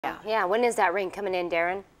Yeah, when is that rain coming in,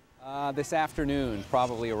 Darren? This afternoon,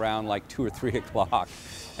 probably around like 2 or 3 o'clock.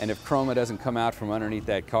 And if Chroma doesn't come out from underneath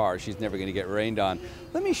that car, she's never going to get rained on.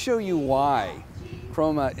 Let me show you why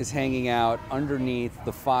Chroma is hanging out underneath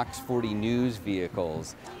the Fox 40 News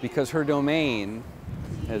vehicles, because her domain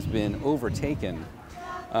has been overtaken.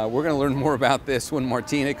 We're going to learn more about this when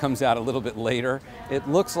Martina comes out a little bit later. It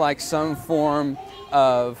looks like some form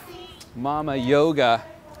of mama yoga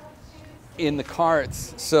in the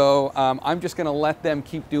carts, so I'm just going to let them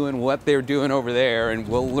keep doing what they're doing over there, and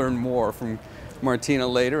we'll learn more from Martina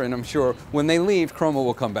later, and I'm sure when they leave, Chroma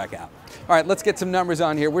will come back out. All right, let's get some numbers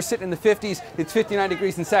on here. We're sitting in the 50s. It's 59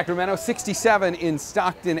 degrees in Sacramento, 67 in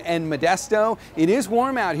Stockton and Modesto. It is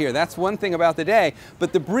warm out here. That's one thing about the day,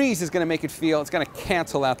 but the breeze is going to make it feel, it's going to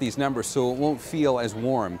cancel out these numbers, so it won't feel as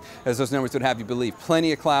warm as those numbers would have you believe.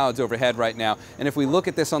 Plenty of clouds overhead right now, and if we look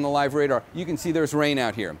at this on the live radar, you can see there's rain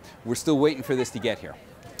out here. We're still waiting for this to get here.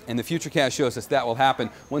 And the Futurecast shows us that will happen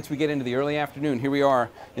once we get into the early afternoon. Here we are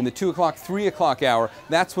in the 2 o'clock, 3 o'clock hour.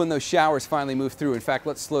 That's when those showers finally move through. In fact,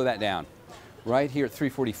 let's slow that down. Right here at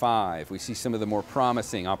 3:45, we see some of the more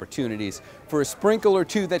promising opportunities for a sprinkle or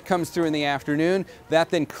two that comes through in the afternoon. That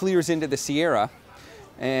then clears into the Sierra.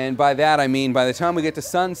 And by that, I mean by the time we get to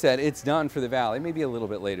sunset, it's done for the valley. Maybe a little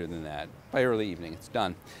bit later than that. By early evening, it's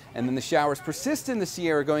done. And then the showers persist in the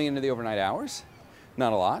Sierra going into the overnight hours.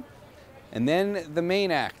 Not a lot. And then the main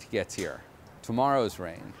act gets here, tomorrow's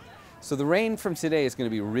rain. So the rain from today is going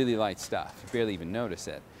to be really light stuff. You barely even notice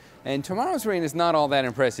it. And tomorrow's rain is not all that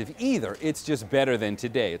impressive either. It's just better than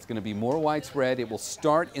today. It's going to be more widespread. It will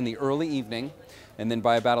start in the early evening, and then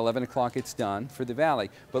by about 11 o'clock it's done for the valley.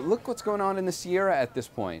 But look what's going on in the Sierra at this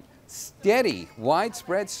point. Steady,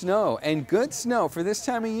 widespread snow, and good snow for this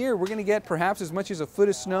time of year. We're going to get perhaps as much as a foot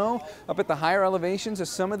of snow up at the higher elevations of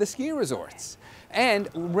some of the ski resorts. And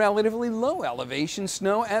relatively low elevation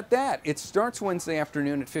snow at that. It starts Wednesday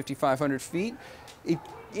afternoon at 5,500 feet.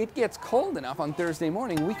 It gets cold enough on Thursday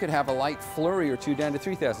morning, we could have a light flurry or two down to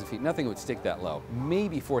 3,000 feet. Nothing would stick that low.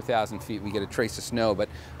 Maybe 4,000 feet we get a trace of snow, but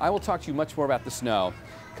I will talk to you much more about the snow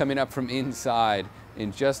coming up from inside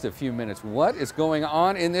in just a few minutes. What is going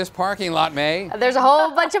on in this parking lot, May? There's a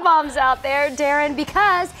whole bunch of moms out there, Darren,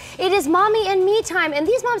 because it is mommy and me time, and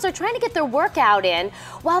these moms are trying to get their workout in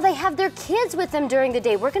while they have their kids with them during the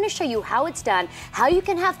day. We're going to show you how it's done, how you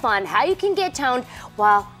can have fun, how you can get toned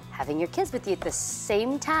while having your kids with you at the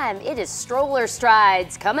same time. It is Stroller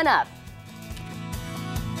Strides coming up.